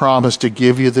God has promised to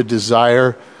give you the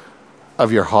desire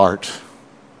of your heart.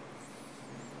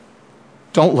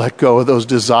 Don't let go of those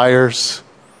desires.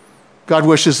 God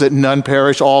wishes that none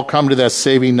perish, all come to that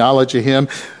saving knowledge of Him.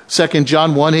 2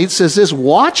 John 1:8 says this,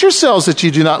 watch yourselves that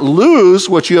you do not lose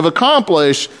what you have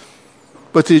accomplished,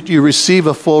 but that you receive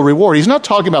a full reward. He's not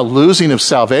talking about losing of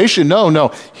salvation.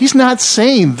 No. He's not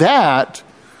saying that.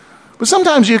 But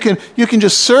sometimes you can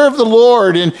just serve the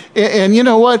Lord and you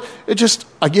know what?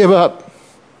 I give up.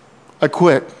 I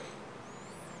quit.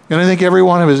 And I think every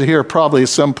one of us here probably at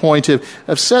some point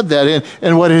have said that.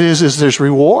 And what it is there's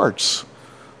rewards.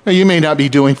 Now, you may not be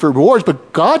doing for rewards,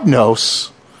 but God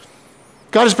knows.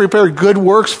 God has prepared good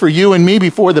works for you and me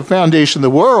before the foundation of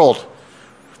the world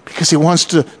because He wants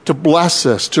to bless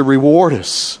us, to reward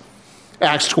us.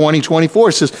 Acts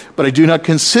 20:24 says, but I do not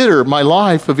consider my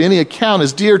life of any account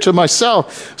as dear to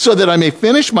myself, so that I may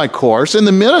finish my course in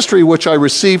the ministry which I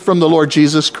received from the Lord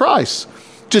Jesus Christ,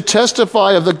 to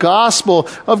testify of the gospel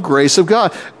of grace of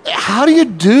God. How do you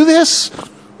do this?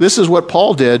 This is what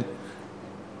Paul did.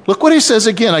 Look what he says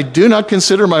again. I do not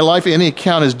consider my life any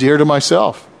account as dear to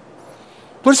myself.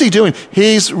 What is he doing?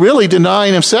 He's really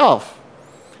denying himself.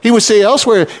 He would say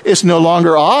elsewhere, it's no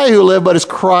longer I who live, but it's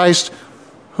Christ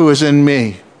who is in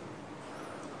me.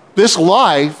 This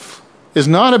life is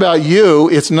not about you.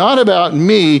 It's not about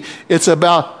me. It's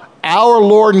about our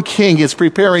Lord and King. It's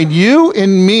preparing you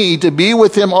and me to be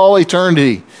with Him all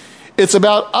eternity. It's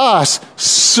about us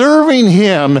serving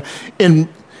Him and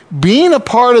being a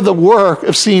part of the work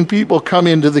of seeing people come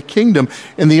into the kingdom.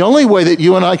 And the only way that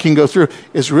you and I can go through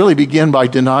is really begin by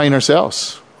denying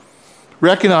ourselves.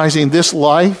 Recognizing this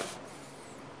life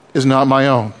is not my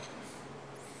own.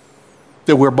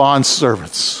 That we're bond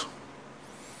servants.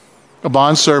 A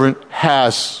bond servant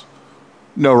has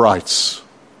no rights.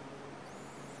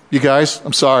 You guys,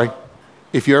 I'm sorry.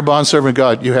 If you're a bondservant of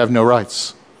God, you have no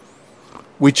rights.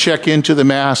 We check into the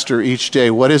Master each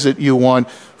day. What is it you want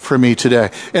from me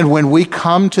today? And when we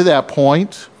come to that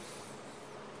point,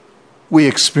 we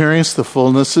experience the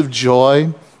fullness of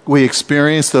joy. We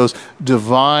experience those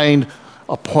divine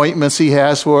appointments He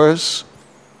has for us.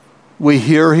 We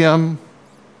hear Him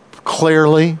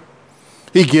clearly.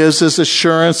 He gives us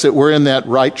assurance that we're in that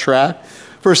right track.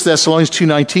 1 Thessalonians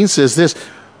 2:19 says this,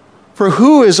 For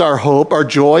who is our hope, our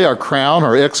joy, our crown,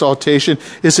 our exaltation?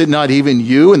 Is it not even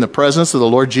you in the presence of the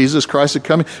Lord Jesus Christ at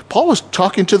coming? Paul was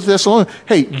talking to the Thessalonians.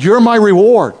 Hey, you're my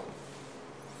reward.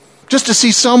 Just to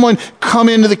see someone come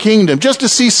into the kingdom, just to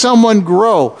see someone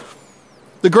grow.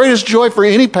 The greatest joy for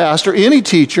any pastor, any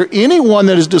teacher, anyone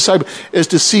that is disciple, is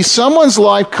to see someone's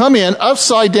life come in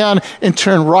upside down and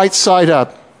turn right side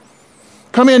up.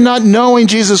 Come in not knowing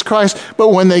Jesus Christ, but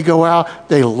when they go out,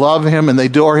 they love him and they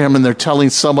adore him and they're telling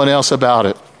someone else about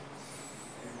it.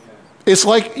 It's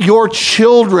like your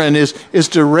children is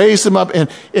to raise them up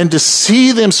and to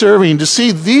see them serving, to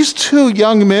see these two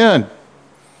young men,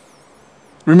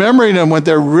 remembering them when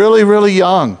they're really, really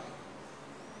young,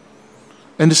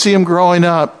 and to see them growing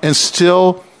up and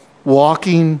still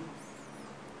walking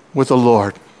with the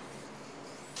Lord.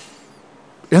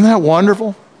 Isn't that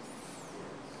wonderful?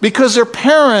 Because their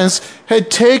parents had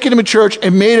taken them to church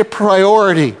and made a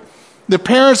priority. The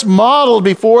parents modeled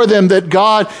before them that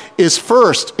God is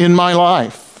first in my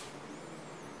life.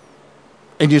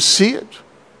 And you see it.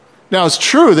 Now, it's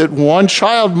true that one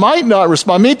child might not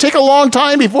respond. It may take a long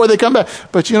time before they come back.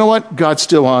 But you know what? God's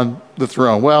still on the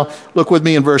throne. Well, look with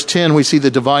me in verse 10. We see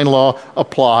the divine law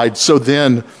applied. So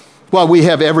then, while we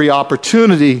have every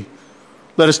opportunity,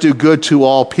 let us do good to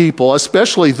all people,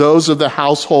 especially those of the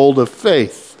household of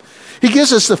faith. He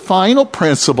gives us the final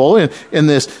principle in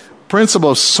this principle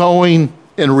of sowing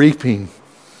and reaping.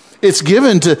 It's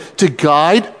given to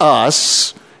guide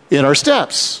us in our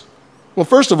steps. Well,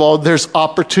 first of all, there's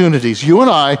opportunities. You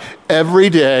and I, every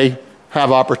day,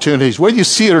 have opportunities. Whether you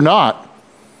see it or not,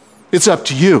 it's up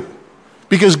to you.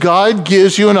 Because God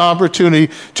gives you an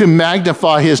opportunity to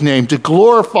magnify his name, to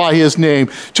glorify his name,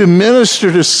 to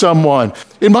minister to someone.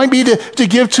 It might be to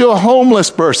give to a homeless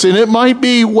person. It might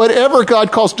be whatever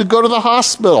God calls, to go to the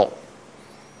hospital.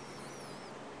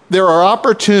 There are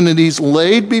opportunities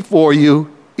laid before you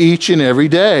each and every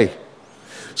day.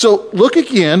 So look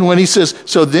again when he says,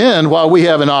 so then while we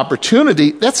have an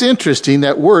opportunity, that's interesting,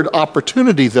 that word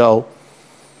opportunity though.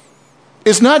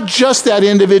 It's not just that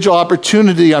individual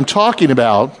opportunity I'm talking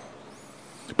about,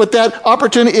 but that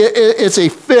opportunity, it's a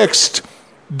fixed,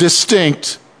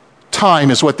 distinct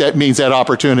time is what that means, that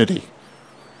opportunity.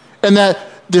 And that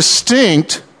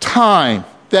distinct time,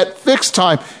 that fixed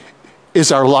time,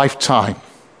 is our lifetime.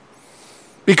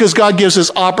 Because God gives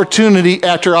us opportunity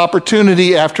after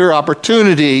opportunity after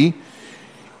opportunity,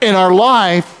 and our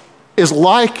life is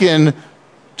likened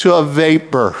to a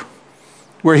vapor.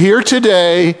 We're here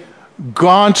today,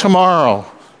 gone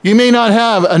tomorrow. You may not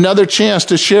have another chance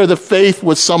to share the faith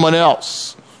with someone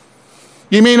else.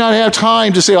 You may not have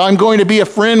time to say, I'm going to be a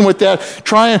friend with that,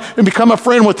 try and become a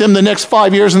friend with them the next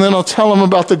 5 years, and then I'll tell them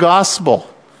about the gospel.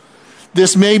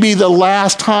 This may be the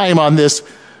last time on this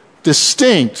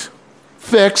distinct,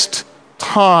 fixed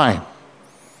time.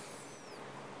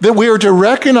 That we are to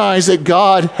recognize that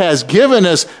God has given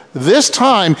us this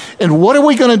time, and what are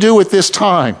we going to do with this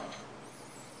time?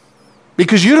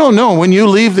 Because you don't know when you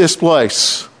leave this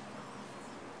place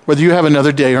whether you have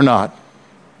another day or not.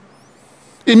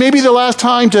 It may be the last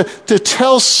time to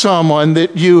tell someone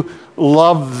that you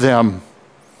love them.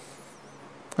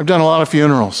 I've done a lot of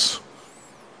funerals.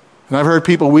 And I've heard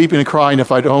people weeping and crying,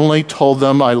 if I'd only told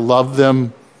them I loved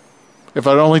them, if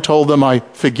I'd only told them I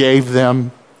forgave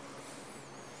them.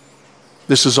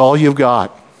 This is all you've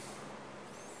got.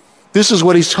 This is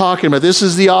what he's talking about. This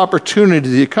is the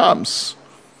opportunity that comes.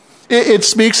 It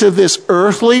speaks of this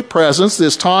earthly presence,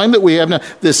 this time that we have now,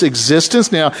 this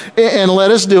existence now, and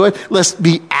let us do it. Let's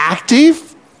be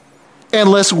active, and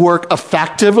let's work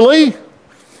effectively,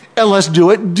 and let's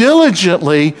do it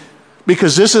diligently,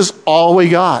 because this is all we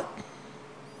got.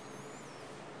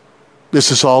 This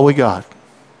is all we got.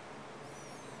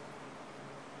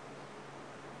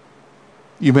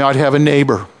 You might have a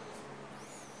neighbor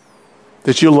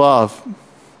that you love,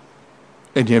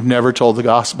 and you've never told the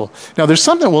gospel. Now, there's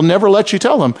something we'll never let you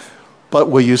tell them, but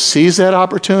will you seize that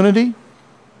opportunity?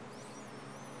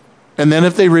 And then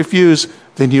if they refuse,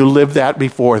 then you live that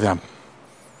before them,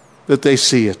 that they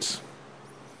see it.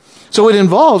 So it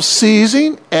involves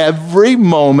seizing every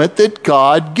moment that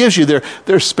God gives you. There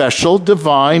are special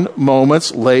divine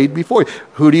moments laid before you.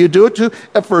 Who do you do it to?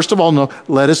 First of all, no,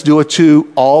 let us do it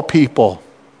to all people.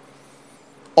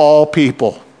 All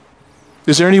people.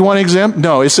 Is there anyone exempt?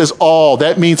 No, it says all.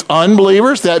 That means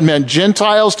unbelievers. That meant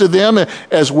Gentiles to them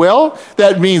as well.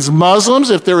 That means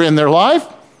Muslims if they're in their life.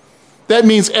 That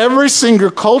means every single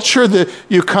culture that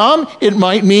you come. It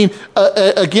might mean,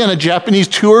 again, a Japanese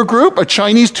tour group, a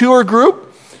Chinese tour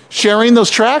group, sharing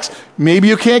those tracts. Maybe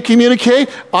you can't communicate.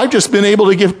 I've just been able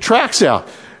to give tracts out.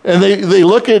 And they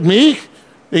look at me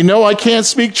They know I can't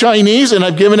speak Chinese, and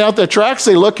I've given out the tracts.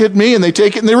 They look at me, and they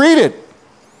take it, and they read it.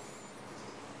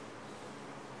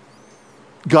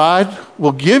 God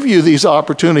will give you these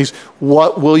opportunities.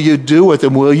 What will you do with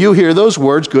them? Will you hear those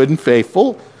words, good and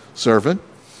faithful servant?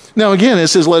 Now, again, it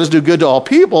says, let us do good to all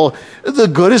people. The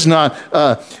good is not,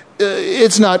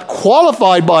 it's not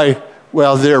qualified by,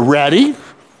 well, they're ready,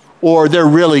 or they're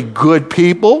really good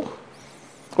people,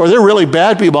 or they're really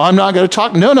bad people. I'm not going to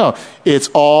talk. No. It's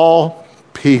all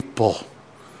people.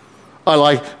 I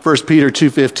like 1 Peter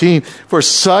 2:15. For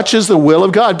such is the will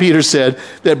of God, Peter said,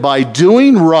 that by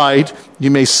doing right,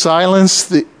 you may silence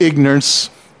the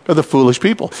ignorance of the foolish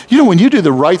people. You know, when you do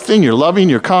the right thing, you're loving,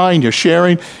 you're kind, you're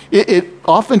sharing, it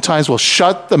oftentimes will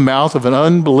shut the mouth of an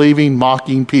unbelieving,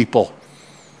 mocking people.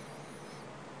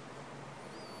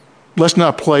 Let's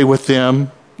not play with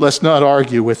them. Let's not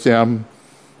argue with them.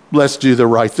 Let's do the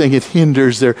right thing. It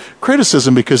hinders their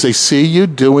criticism because they see you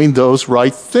doing those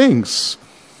right things.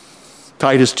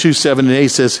 Titus 2:7 and 8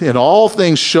 says, in all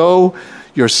things show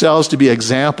yourselves to be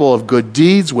example of good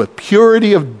deeds with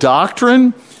purity of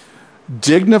doctrine,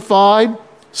 dignified,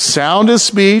 sound of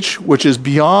speech, which is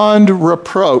beyond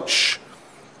reproach,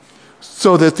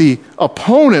 so that the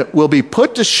opponent will be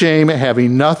put to shame,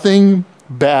 having nothing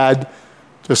bad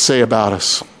to say about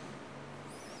us.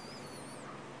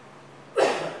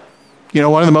 You know,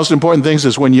 one of the most important things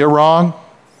is when you're wrong,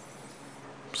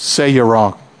 say you're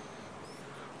wrong.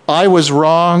 I was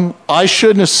wrong. I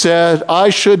shouldn't have said. I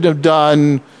shouldn't have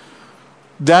done.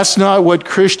 That's not what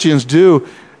Christians do.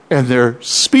 And they're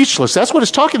speechless. That's what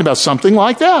it's talking about, something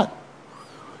like that.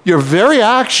 Your very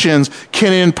actions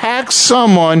can impact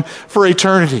someone for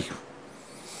eternity.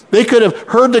 They could have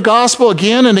heard the gospel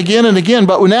again and again and again,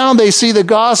 but now they see the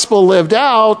gospel lived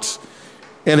out,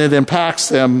 and it impacts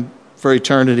them for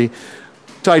eternity.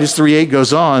 Titus 3:8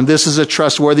 goes on, this is a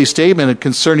trustworthy statement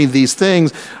concerning these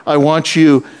things. I want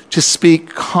you to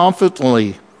speak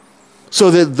confidently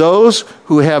so that those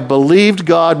who have believed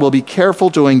God will be careful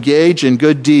to engage in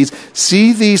good deeds.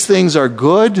 See, these things are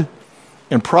good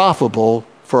and profitable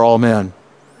for all men.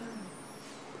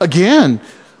 Again,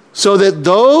 so that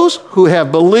those who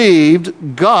have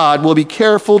believed God will be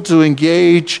careful to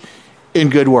engage in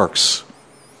good works.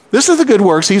 This is the good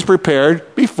works he's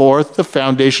prepared before the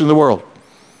foundation of the world.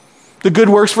 The good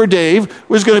works for Dave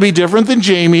was going to be different than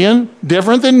Jamie,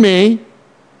 different than me.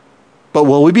 But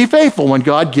will we be faithful when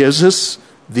God gives us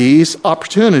these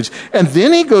opportunities? And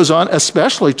then he goes on,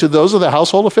 especially to those of the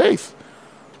household of faith,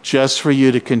 just for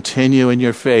you to continue in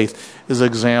your faith as an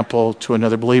example to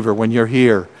another believer. When you're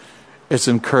here, it's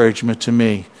encouragement to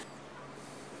me.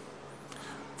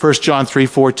 1 John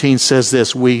 3:14 says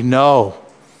this, we know.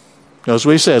 Notice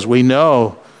what he says, we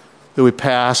know that we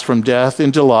passed from death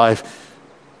into life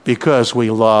because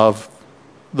we love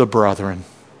the brethren.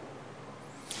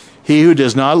 He who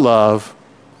does not love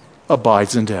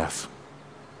abides in death.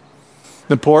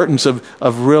 The importance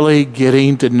of really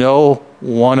getting to know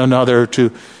one another,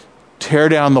 to tear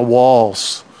down the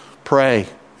walls, pray,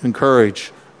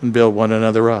 encourage, and build one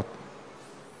another up.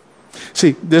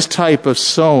 See, this type of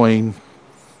sowing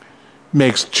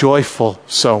makes joyful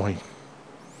sowing.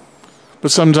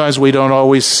 But sometimes we don't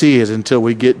always see it until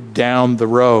we get down the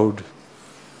road.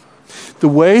 The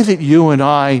way that you and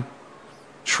I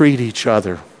treat each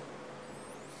other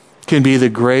can be the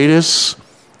greatest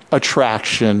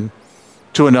attraction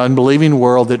to an unbelieving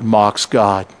world that mocks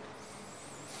God.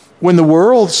 When the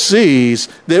world sees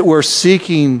that we're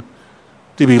seeking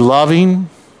to be loving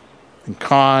and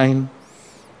kind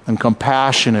and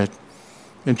compassionate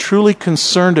and truly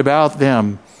concerned about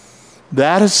them,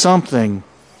 that is something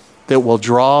that will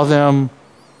draw them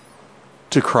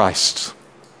to Christ.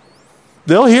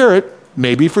 They'll hear it,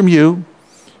 maybe from you,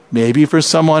 maybe from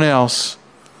someone else,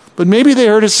 but maybe they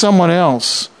heard it someone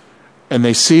else and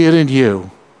they see it in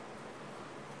you.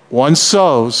 One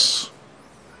sows,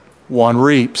 one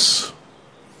reaps.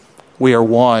 We are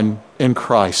one in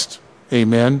Christ.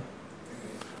 Amen.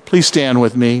 Please stand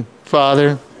with me.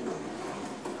 Father,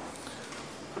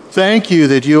 thank you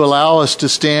that you allow us to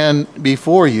stand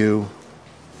before you,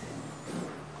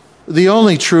 the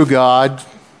only true God,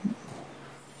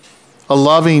 a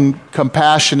loving,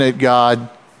 compassionate God,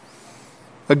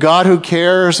 a God who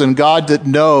cares and God that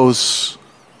knows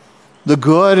the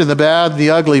good and the bad and the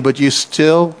ugly, but you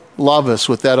still love us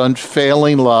with that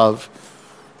unfailing love.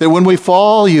 That when we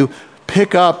fall, you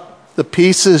pick up the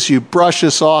pieces, you brush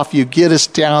us off, you get us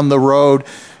down the road.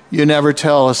 You never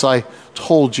tell us, I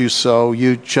told you so.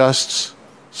 You just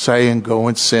say and go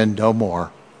and sin no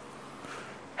more.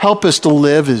 Help us to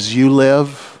live as you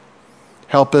live.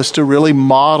 Help us to really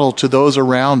model to those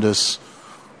around us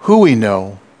who we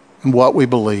know and what we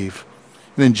believe.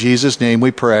 And in Jesus' name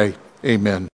we pray. Amen.